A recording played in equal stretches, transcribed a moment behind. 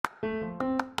Hi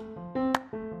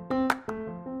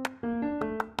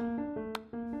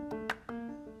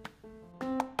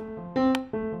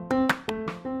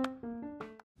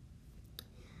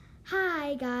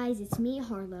guys, it's me,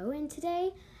 Harlow, and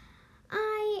today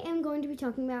I am going to be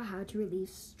talking about how to relieve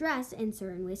stress and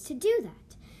certain ways to do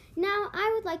that. Now,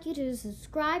 I would like you to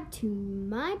subscribe to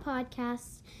my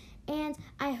podcasts, and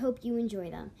I hope you enjoy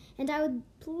them. And I would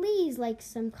please like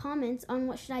some comments on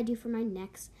what should I do for my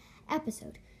next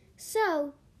episode.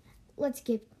 So, let's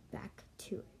get back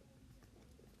to it.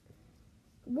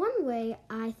 One way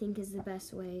I think is the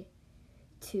best way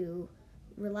to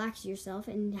relax yourself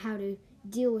and how to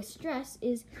deal with stress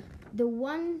is the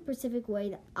one specific way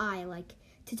that I like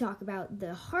to talk about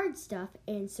the hard stuff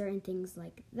and certain things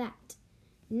like that.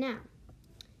 Now,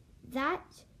 that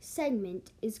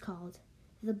segment is called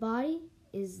The Body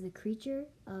is the Creature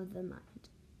of the Mind.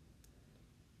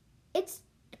 It's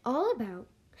all about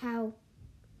how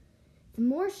the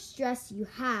more stress you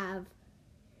have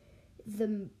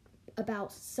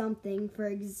about something, for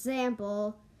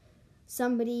example,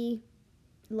 somebody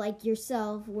like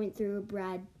yourself went through a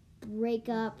bad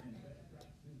breakup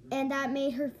and that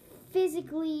made her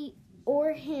physically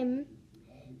or him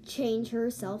change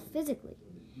herself physically.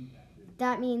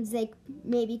 That means they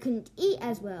maybe couldn't eat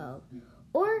as well,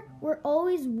 or were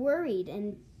always worried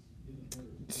and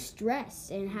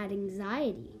stressed and had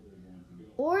anxiety,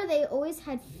 or they always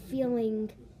had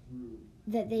feeling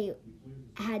that they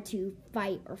had to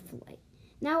fight or flight.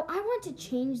 Now, I want to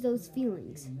change those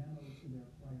feelings.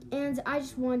 And I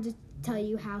just wanted to tell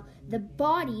you how the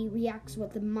body reacts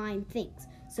what the mind thinks.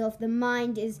 So if the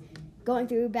mind is going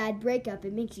through a bad breakup,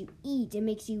 it makes you eat. It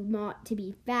makes you want to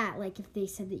be fat, like if they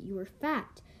said that you were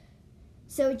fat.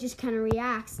 So it just kind of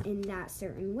reacts in that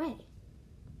certain way.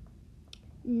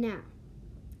 Now,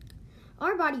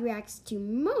 our body reacts to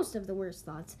most of the worst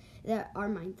thoughts that our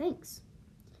mind thinks.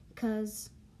 Because,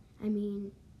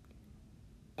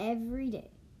 every day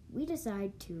we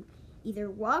decide to either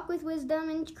walk with wisdom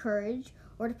and courage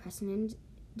or depression and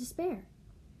despair.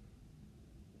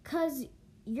 Because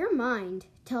your mind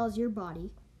tells your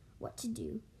body what to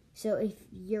do. So if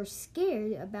you're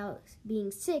scared about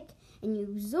being sick and you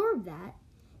absorb that,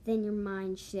 then your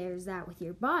mind shares that with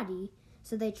your body.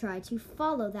 So they try to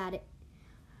follow that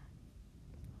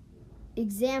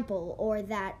example, or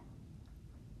that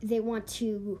they want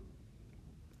to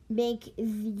make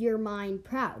your mind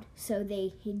proud. So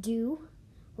they do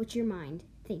what your mind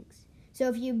thinks. So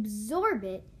if you absorb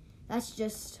it, that's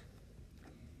just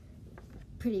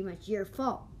pretty much your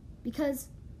fault. Because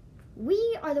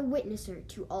we are the witnesser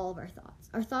to all of our thoughts.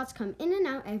 Our thoughts come in and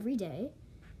out every day,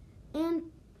 and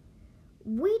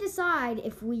we decide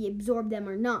if we absorb them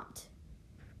or not.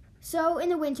 So in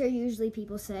the winter, usually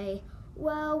people say,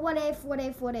 well, what if, what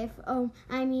if I'm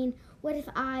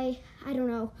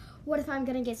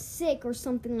going to get sick or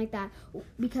something like that,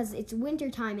 because it's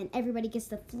wintertime and everybody gets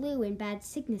the flu and bad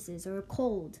sicknesses or a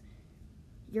cold.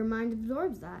 Your mind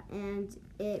absorbs that, and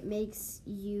it makes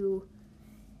you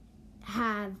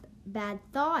have bad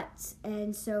thoughts,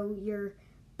 and so your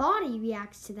body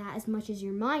reacts to that as much as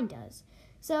your mind does.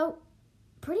 So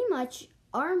pretty much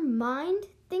our mind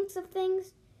thinks of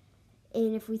things,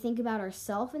 and if we think about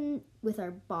ourselves and with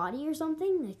our body or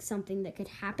something, like something that could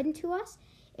happen to us,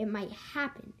 it might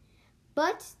happen.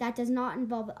 But that does not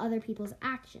involve other people's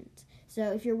actions.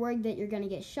 So if you're worried that you're going to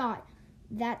get shot,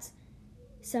 that's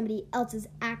somebody else's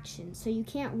action. So you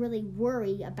can't really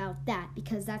worry about that,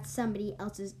 because that's somebody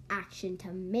else's action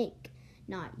to make,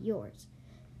 not yours.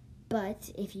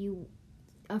 But if you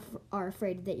are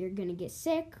afraid that you're going to get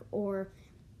sick or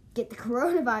get the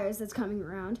coronavirus that's coming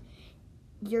around,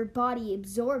 your body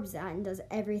absorbs that and does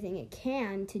everything it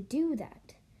can to do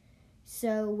that.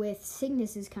 So with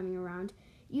sicknesses coming around,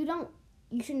 you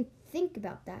shouldn't think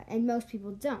about that, and most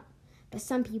people don't. But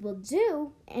some people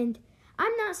do, and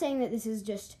I'm not saying that this is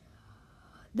just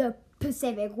the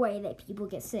specific way that people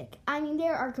get sick.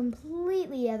 There are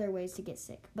completely other ways to get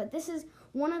sick, but this is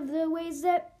one of the ways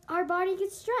that our body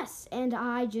gets stressed, and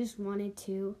I just wanted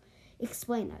to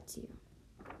explain that to you.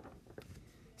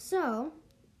 So,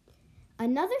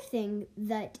 another thing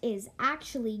that is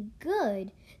actually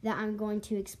good that I'm going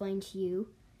to explain to you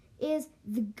is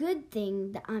the good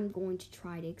thing that I'm going to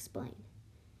try to explain.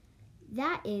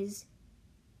 That is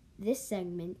this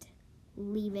segment,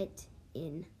 Leave It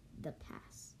in the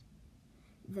Past.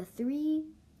 The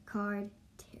 3-card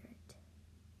tarot.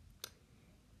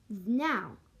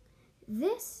 Now,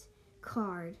 this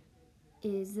card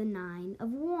is the 9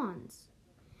 of Wands.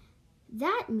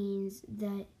 That means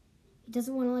that it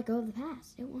doesn't want to let go of the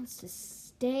past. It wants to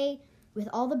stay with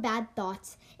all the bad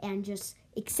thoughts and just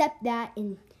accept that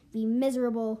and be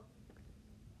miserable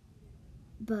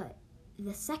But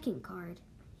the second card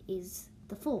is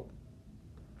the Fool.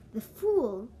 The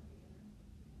Fool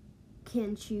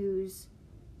can choose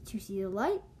to see the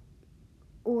light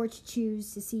or to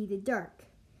choose to see the dark.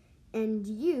 And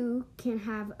you can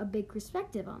have a big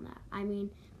perspective on that. I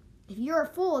mean, if you're a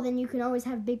fool, then you can always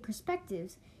have big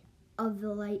perspectives of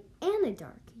the light and the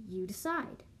dark. You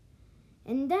decide.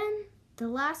 And then the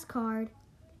last card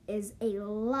is a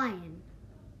Lion.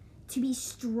 To be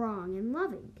strong and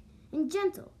loving and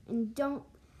gentle, and don't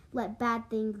let bad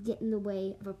things get in the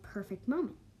way of a perfect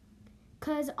moment.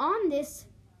 Because on this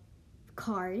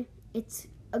card, it's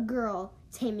a girl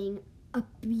taming a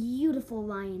beautiful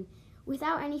lion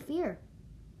without any fear.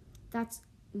 That's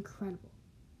incredible.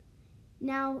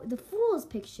 Now, the Fool's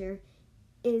picture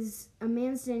is a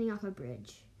man standing off a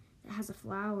bridge that has a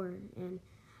flower and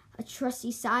a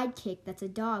trusty sidekick that's a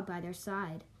dog by their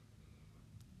side.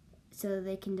 So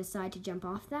they can decide to jump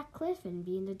off that cliff and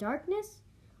be in the darkness,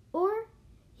 or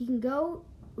he can go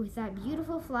with that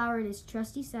beautiful flower and his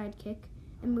trusty sidekick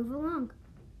and move along.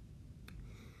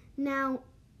 Now,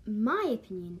 my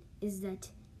opinion is that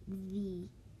the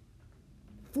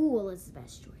Fool is the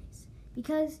best choice,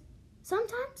 because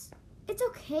sometimes it's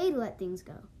okay to let things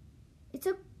go. It's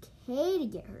okay to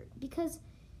get hurt, because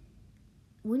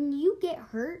when you get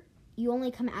hurt, you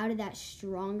only come out of that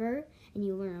stronger and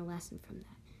you learn a lesson from that.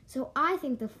 So I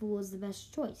think the Fool is the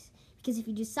best choice, because if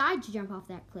you decide to jump off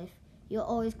that cliff, you'll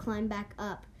always climb back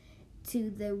up to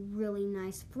the really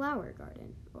nice flower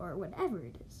garden or whatever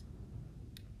it is.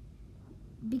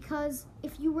 Because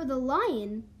if you were the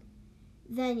lion,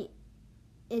 then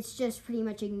it's just pretty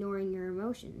much ignoring your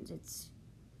emotions. It's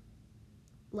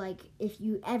like if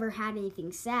you ever had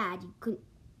anything sad, you couldn't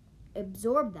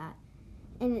absorb that.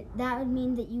 And that would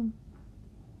mean that you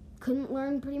couldn't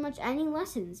learn pretty much any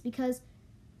lessons, because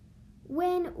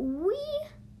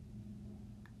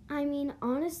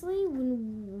honestly,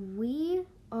 when we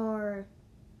are,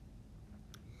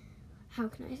 how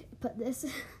can I put this?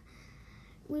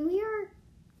 When we are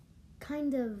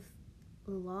kind of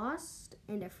lost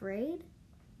and afraid,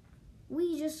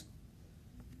 we just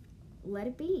let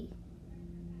it be.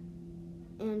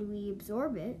 And we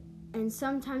absorb it. And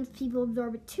sometimes people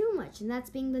absorb it too much, and that's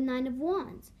being the Nine of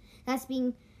Wands. That's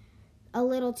being a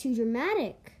little too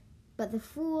dramatic. But the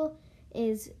Fool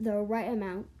is the right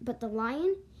amount. But the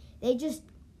Lion, they just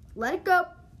let it go,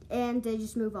 and they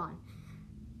just move on.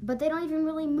 But they don't even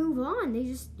really move on. They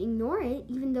just ignore it,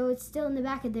 even though it's still in the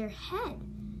back of their head.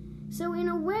 So in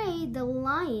a way, the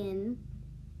Lion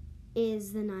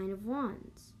is the Nine of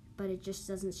Wands. But it just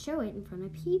doesn't show it in front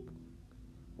of people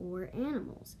or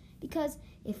animals. Because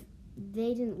if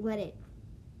they didn't let it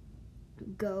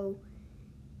go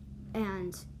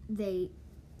and they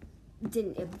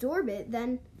didn't absorb it,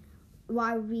 then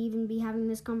why would we even be having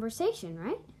this conversation,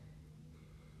 right?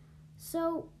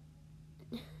 So,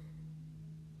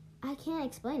 I can't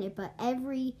explain it, but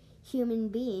every human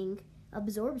being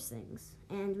absorbs things,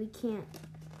 and we can't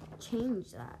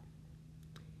change that.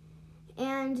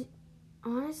 And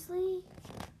honestly,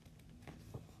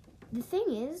 the thing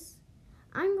is,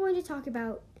 I'm going to talk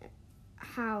about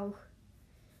how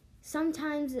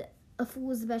sometimes a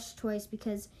fool is the best choice,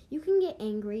 because you can get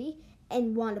angry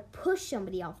and want to push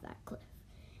somebody off that cliff.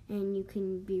 And you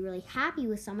can be really happy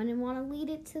with someone and want to lead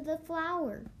it to the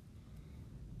flower.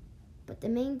 But the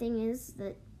main thing is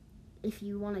that if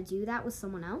you want to do that with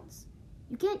someone else,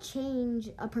 you can't change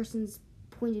a person's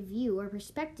point of view or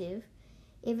perspective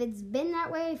if it's been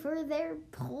that way for their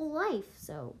whole life.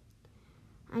 So,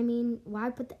 why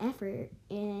put the effort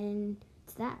into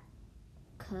that?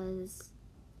 Because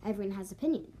everyone has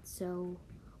opinions. So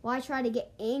why try to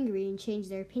get angry and change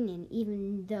their opinion,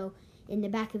 even though in the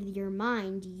back of your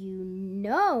mind you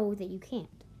know that you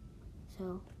can't?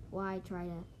 So why try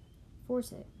to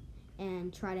force it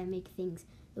and try to make things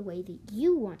the way that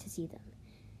you want to see them?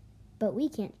 But we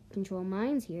can't control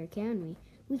minds here, can we?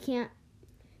 We can't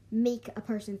make a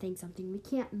person think something. We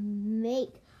can't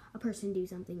make a person do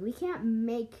something. We can't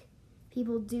make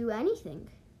people do anything.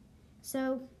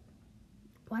 So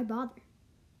why bother?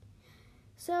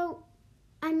 So,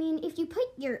 if you put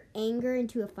your anger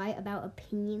into a fight about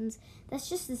opinions, that's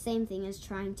just the same thing as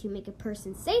trying to make a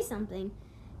person say something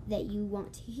that you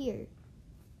want to hear.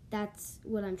 That's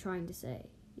what I'm trying to say.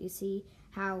 You see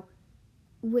how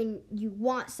when you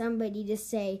want somebody to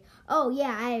say, oh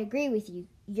yeah, I agree with you,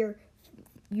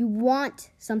 you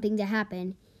want something to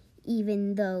happen,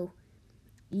 even though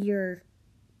you're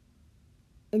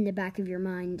in the back of your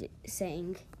mind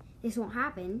saying this won't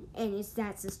happen, and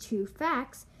that's just true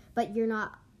facts, but you're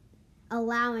not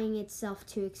allowing yourself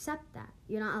to accept that.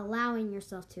 You're not allowing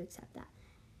yourself to accept that.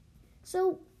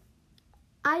 So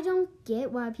I don't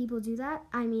get why people do that.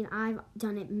 I mean, I've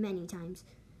done it many times.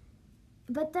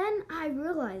 But then I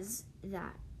realized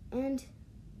that, and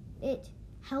it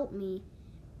helped me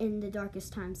in the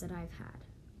darkest times that I've had.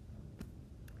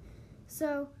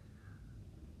 So,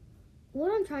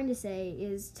 what I'm trying to say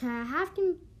is to have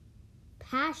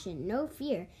compassion, no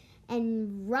fear, and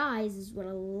to rise is what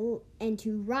a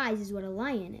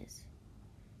lion is.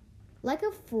 Like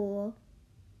a fool,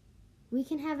 we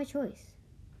can have a choice.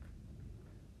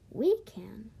 We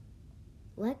can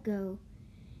let go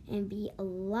and be a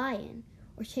lion,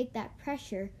 or take that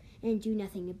pressure and do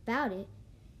nothing about it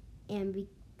and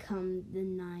become the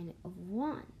 9 of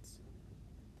Wands.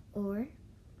 Or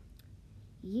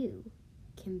you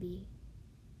can be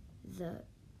the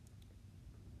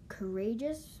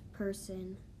courageous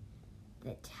person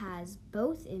that has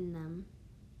both in them,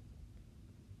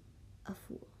 a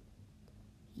fool.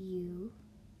 You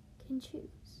can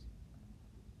choose.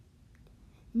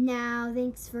 Now,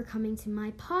 thanks for coming to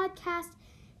my podcast,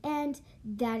 and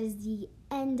that is the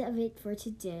end of it for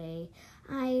today.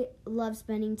 I love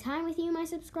spending time with you, my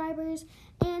subscribers,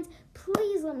 and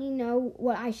please let me know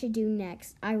what I should do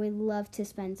next. I would love to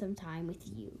spend some time with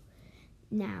you.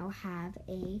 Now, have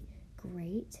a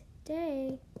great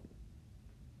day.